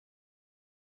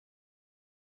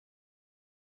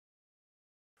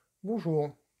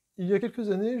Bonjour. Il y a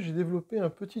quelques années, j'ai développé un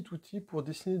petit outil pour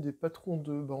dessiner des patrons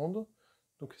de bande,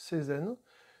 donc Seizenn.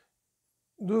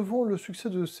 Devant le succès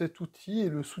de cet outil et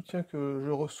le soutien que je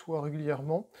reçois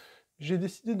régulièrement, j'ai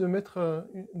décidé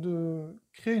de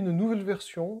créer une nouvelle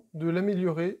version, de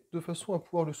l'améliorer de façon à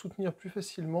pouvoir le soutenir plus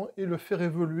facilement et le faire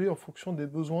évoluer en fonction des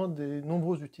besoins des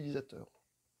nombreux utilisateurs.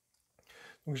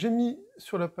 Donc j'ai mis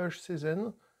sur la page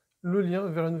Seizenn le lien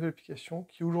vers la nouvelle application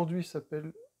qui aujourd'hui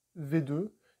s'appelle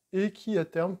V2 et qui à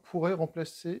terme pourrait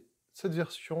remplacer cette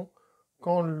version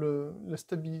quand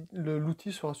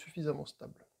l'outil sera suffisamment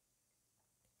stable.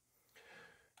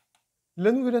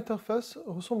 La nouvelle interface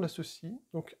ressemble à ceci.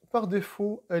 Donc par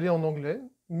défaut, elle est en anglais,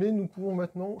 mais nous pouvons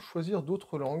maintenant choisir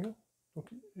d'autres langues. Donc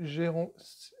j'ai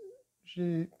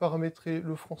paramétré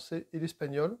le français et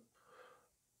l'espagnol.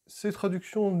 Ces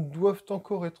traductions doivent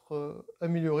encore être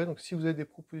améliorées, donc si vous avez des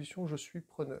propositions, je suis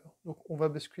preneur. Donc on va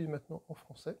basculer maintenant en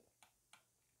français.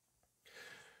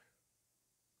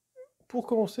 Pour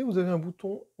commencer, vous avez un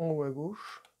bouton en haut à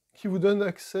gauche qui vous donne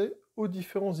accès aux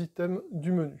différents items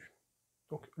du menu.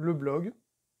 Donc le blog,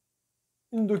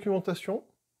 une documentation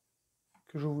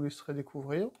que je vous laisserai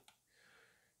découvrir,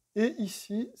 et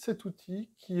ici cet outil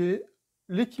qui est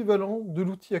l'équivalent de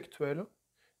l'outil actuel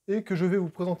et que je vais vous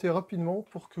présenter rapidement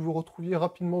pour que vous retrouviez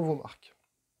rapidement vos marques.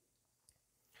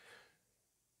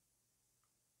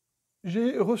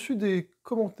 J'ai reçu des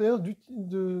commentaires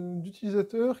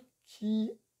d'utilisateurs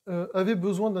qui avaient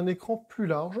besoin d'un écran plus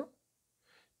large,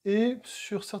 et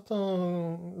sur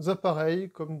certains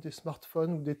appareils, comme des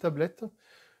smartphones ou des tablettes,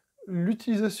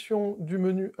 l'utilisation du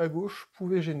menu à gauche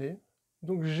pouvait gêner.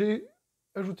 Donc j'ai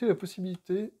ajouté la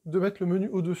possibilité de mettre le menu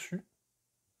au-dessus,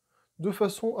 de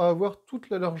façon à avoir toute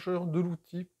la largeur de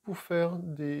l'outil pour faire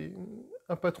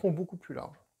un patron beaucoup plus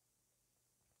large.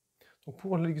 Donc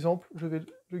pour l'exemple, je vais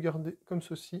le garder comme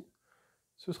ceci,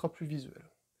 ce sera plus visuel.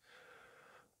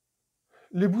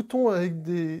 Les boutons avec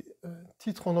des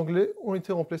titres en anglais ont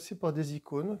été remplacés par des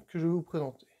icônes que je vais vous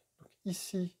présenter. Donc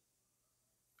ici,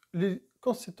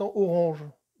 quand c'est en orange,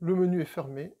 le menu est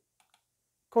fermé.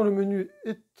 Quand le menu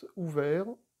est ouvert,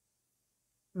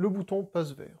 le bouton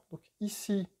passe vert. Donc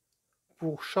ici,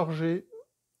 pour charger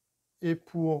et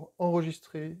pour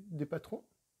enregistrer des patrons.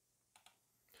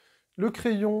 Le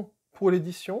crayon pour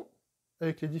l'édition,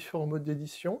 avec les différents modes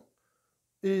d'édition,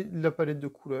 et la palette de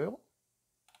couleurs.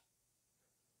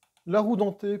 La roue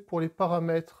dentée pour les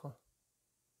paramètres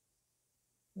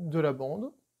de la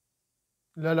bande,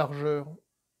 la largeur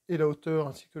et la hauteur,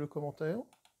 ainsi que le commentaire.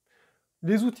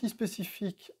 Les outils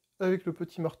spécifiques avec le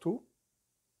petit marteau,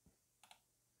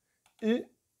 et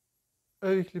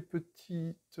avec les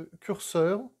petits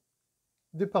curseurs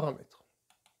des paramètres.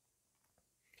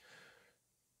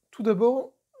 Tout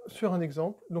d'abord, sur un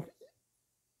exemple, donc,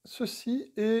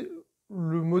 ceci est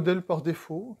le modèle par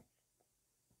défaut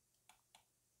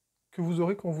que vous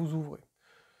aurez quand vous ouvrez.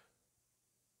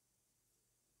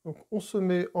 Donc on se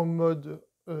met en mode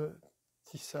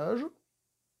tissage.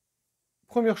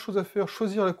 Première chose à faire,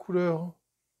 choisir la couleur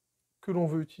que l'on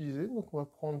veut utiliser. Donc on va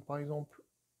prendre par exemple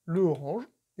le orange.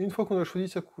 Et une fois qu'on a choisi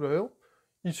sa couleur,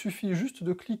 il suffit juste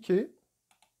de cliquer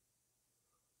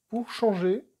pour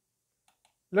changer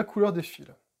la couleur des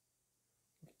fils.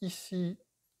 Ici,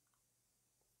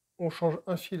 on change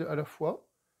un fil à la fois.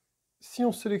 Si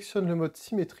on sélectionne le mode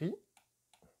symétrie,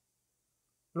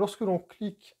 lorsque l'on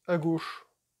clique à gauche,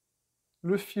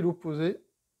 le fil opposé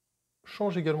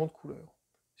change également de couleur.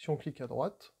 Si on clique à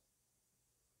droite,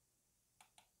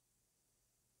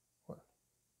 voilà.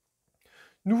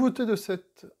 Nouveauté de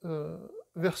cette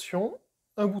version,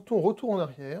 un bouton retour en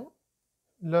arrière.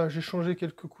 Là, j'ai changé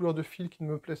quelques couleurs de fil qui ne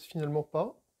me plaisent finalement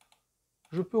pas.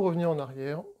 Je peux revenir en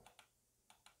arrière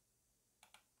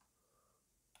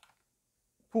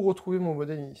pour retrouver mon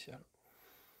modèle initial.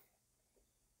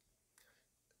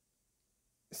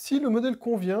 Si le modèle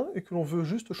convient et que l'on veut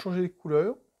juste changer les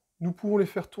couleurs, nous pouvons les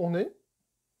faire tourner,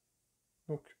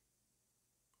 donc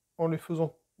en les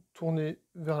faisant tourner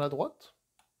vers la droite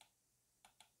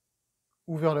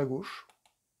ou vers la gauche,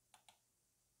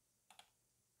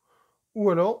 ou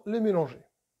alors les mélanger.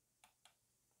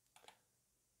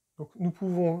 Donc nous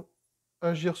pouvons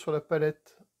agir sur la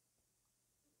palette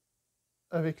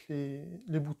avec les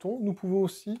boutons. Nous pouvons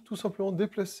aussi tout simplement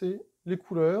déplacer les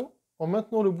couleurs en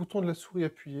maintenant le bouton de la souris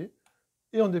appuyé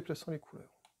et en déplaçant les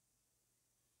couleurs.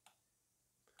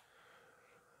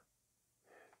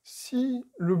 Si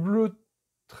le bleu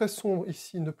très sombre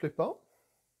ici ne plaît pas,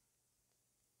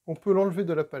 on peut l'enlever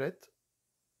de la palette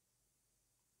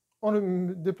en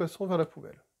le déplaçant vers la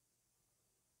poubelle.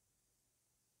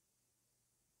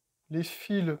 Les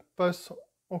fils passent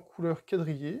en couleur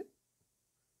quadrillée,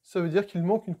 ça veut dire qu'il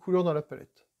manque une couleur dans la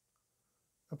palette.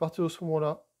 À partir de ce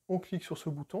moment-là, on clique sur ce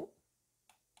bouton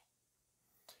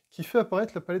qui fait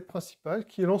apparaître la palette principale,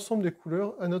 qui est l'ensemble des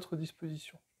couleurs à notre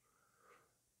disposition.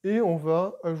 Et on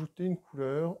va ajouter une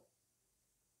couleur,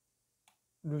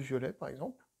 le violet par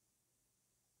exemple.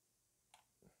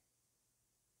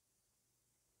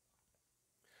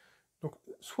 Donc,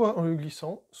 soit en le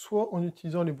glissant, soit en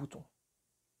utilisant les boutons.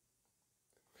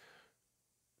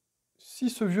 Si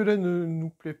ce violet ne nous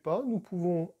plaît pas, nous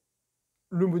pouvons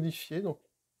le modifier donc,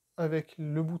 avec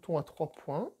le bouton à 3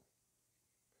 points.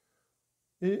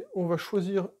 Et on va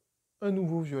choisir un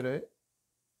nouveau violet.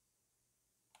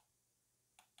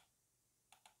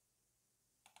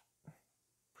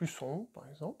 Plus sombre, par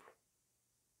exemple,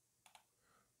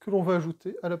 que l'on va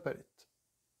ajouter à la palette.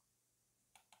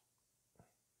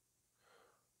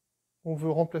 On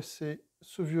veut remplacer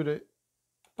ce violet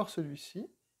par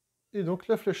celui-ci, et donc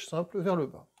la flèche simple vers le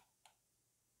bas.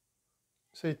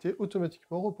 Ça a été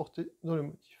automatiquement reporté dans le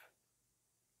motif.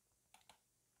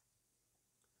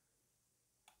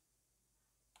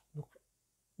 Donc,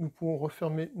 nous pouvons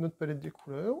refermer notre palette des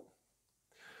couleurs.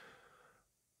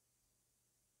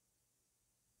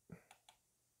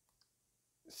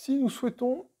 Si nous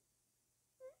souhaitons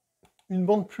une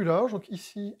bande plus large, donc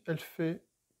ici elle fait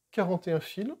 41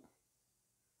 fils,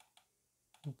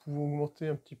 nous pouvons augmenter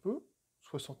un petit peu,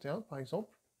 61 par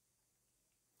exemple,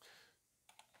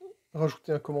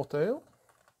 rajouter un commentaire,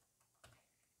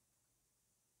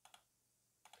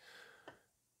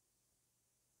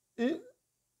 et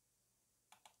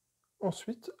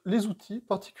ensuite les outils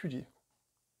particuliers.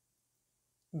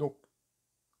 Donc,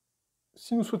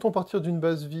 si nous souhaitons partir d'une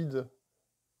base vide,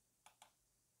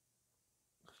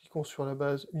 cliquons sur la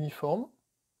base uniforme,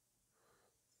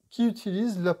 qui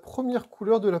utilise la première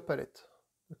couleur de la palette.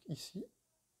 Donc ici,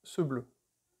 ce bleu.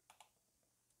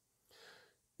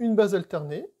 Une base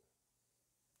alternée,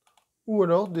 ou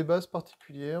alors des bases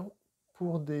particulières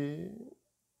pour des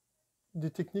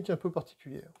techniques un peu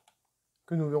particulières,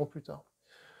 que nous verrons plus tard.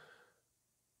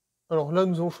 Alors là,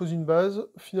 nous avons choisi une base.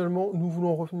 Finalement, nous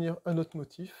voulons revenir à notre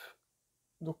motif.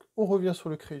 Donc on revient sur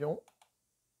le crayon.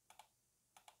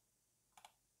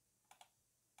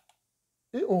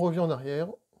 Et on revient en arrière.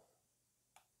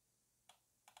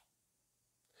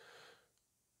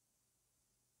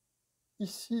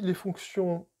 Ici, les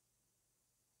fonctions,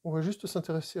 on va juste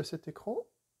s'intéresser à cet écran.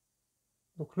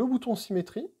 Donc le bouton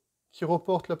symétrie, qui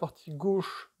reporte la partie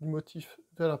gauche du motif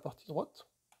vers la partie droite.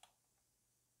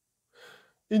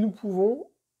 Et nous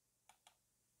pouvons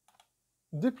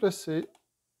déplacer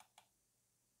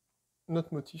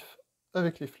notre motif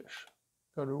avec les flèches,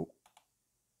 vers le haut,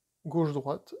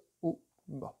 gauche-droite, haut,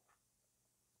 bas.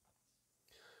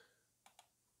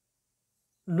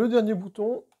 Le dernier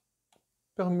bouton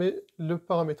permet le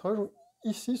paramétrage.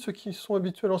 Ici, ceux qui sont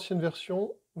habitués à l'ancienne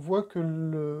version voient que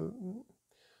le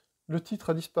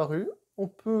titre a disparu. On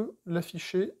peut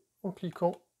l'afficher en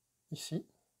cliquant ici.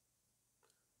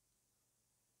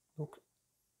 Donc,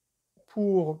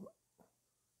 pour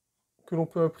que l'on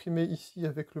peut imprimer ici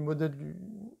avec le modèle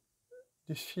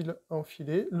des fils à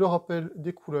enfiler, le rappel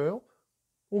des couleurs,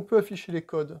 on peut afficher les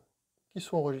codes qui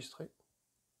sont enregistrés.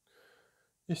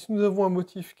 Et si nous avons un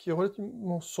motif qui est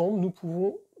relativement sombre, nous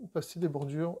pouvons passer les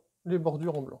bordures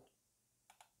en blanc.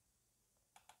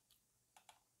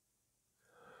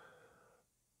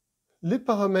 Les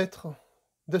paramètres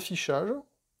d'affichage.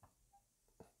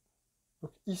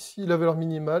 Donc ici, la valeur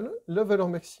minimale, la valeur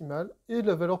maximale et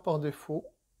la valeur par défaut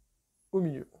au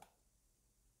milieu.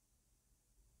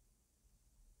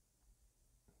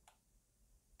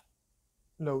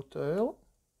 La hauteur,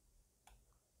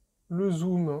 le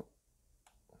zoom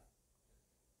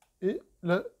et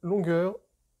la longueur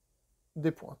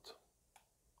des pointes.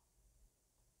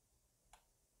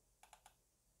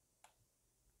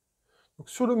 Donc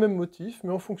sur le même motif,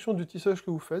 mais en fonction du tissage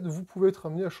que vous faites, vous pouvez être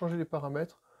amené à changer les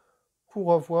paramètres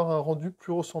pour avoir un rendu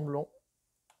plus ressemblant.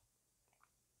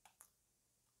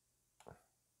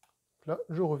 Là,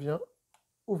 je reviens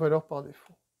aux valeurs par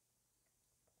défaut.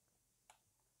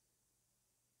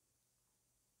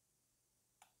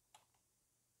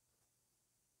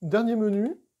 Dernier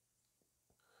menu,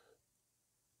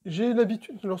 j'ai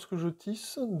l'habitude, lorsque je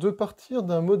tisse, de partir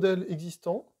d'un modèle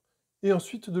existant et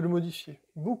ensuite de le modifier.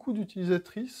 Beaucoup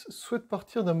d'utilisatrices souhaitent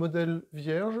partir d'un modèle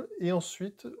vierge et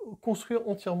ensuite construire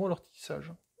entièrement leur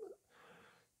tissage.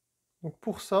 Donc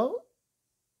pour ça,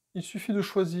 il suffit de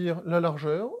choisir la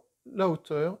largeur, la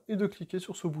hauteur et de cliquer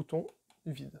sur ce bouton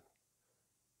vide.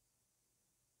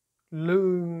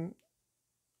 Le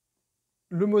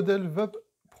modèle va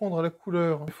prendre la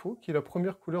couleur défaut, qui est la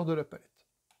première couleur de la palette.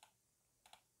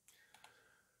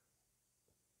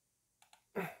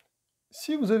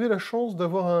 Si vous avez la chance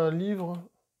d'avoir un livre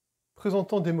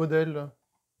présentant des modèles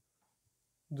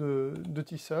de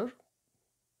tissage,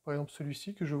 par exemple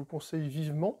celui-ci que je vous conseille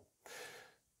vivement.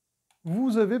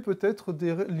 Vous avez peut-être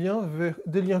des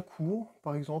liens courts,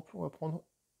 par exemple, on va prendre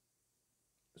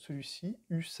celui-ci,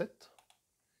 U7.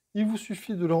 Il vous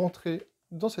suffit de le rentrer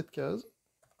dans cette case,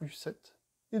 U7,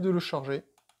 et de le charger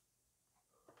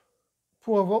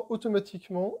pour avoir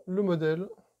automatiquement le modèle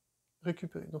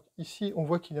récupéré. Donc ici, on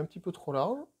voit qu'il est un petit peu trop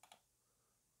large.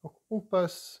 Donc on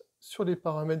passe sur les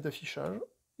paramètres d'affichage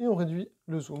et on réduit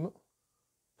le zoom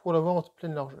pour l'avoir en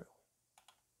pleine largeur.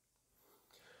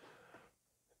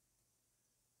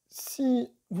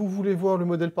 Si vous voulez voir le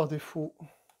modèle par défaut,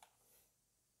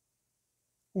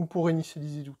 ou pour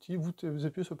initialiser l'outil, vous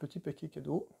appuyez sur le petit paquet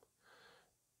cadeau.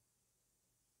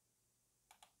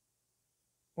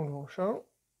 On le recharge.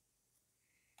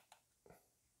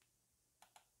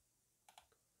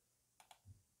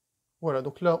 Voilà,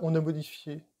 donc là, on a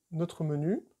modifié notre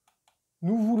menu.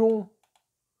 Nous voulons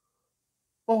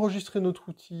enregistrer notre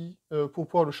outil pour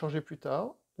pouvoir le charger plus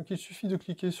tard. Donc il suffit de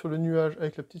cliquer sur le nuage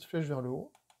avec la petite flèche vers le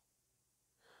haut.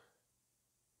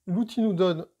 L'outil nous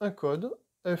donne un code,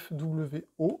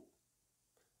 FWO,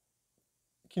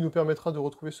 qui nous permettra de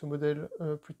retrouver ce modèle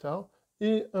plus tard,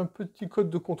 et un petit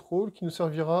code de contrôle qui nous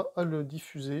servira à le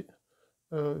diffuser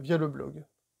via le blog.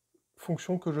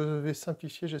 Fonction que je vais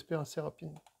simplifier, j'espère, assez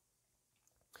rapidement.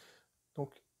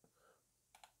 Donc,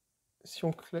 si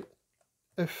on clique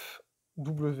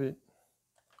FWO,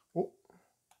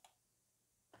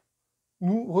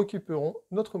 nous récupérons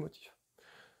notre motif.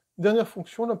 Dernière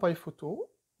fonction, l'appareil photo.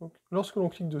 Donc, lorsque l'on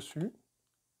clique dessus,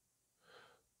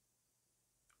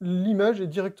 l'image est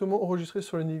directement enregistrée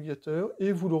sur le navigateur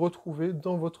et vous le retrouvez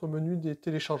dans votre menu des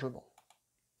téléchargements.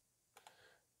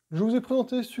 Je vous ai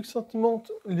présenté succinctement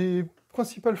les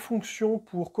principales fonctions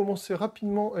pour commencer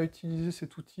rapidement à utiliser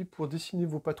cet outil pour dessiner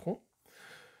vos patrons.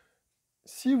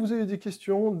 Si vous avez des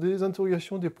questions, des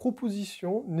interrogations, des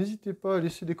propositions, n'hésitez pas à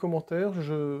laisser des commentaires.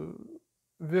 Je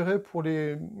verrai pour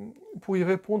y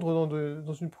répondre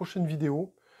dans une prochaine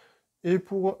vidéo et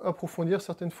pour approfondir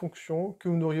certaines fonctions que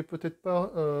vous n'auriez peut-être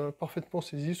pas parfaitement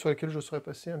saisies, sur lesquelles je serais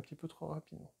passé un petit peu trop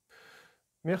rapidement.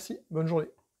 Merci, bonne journée.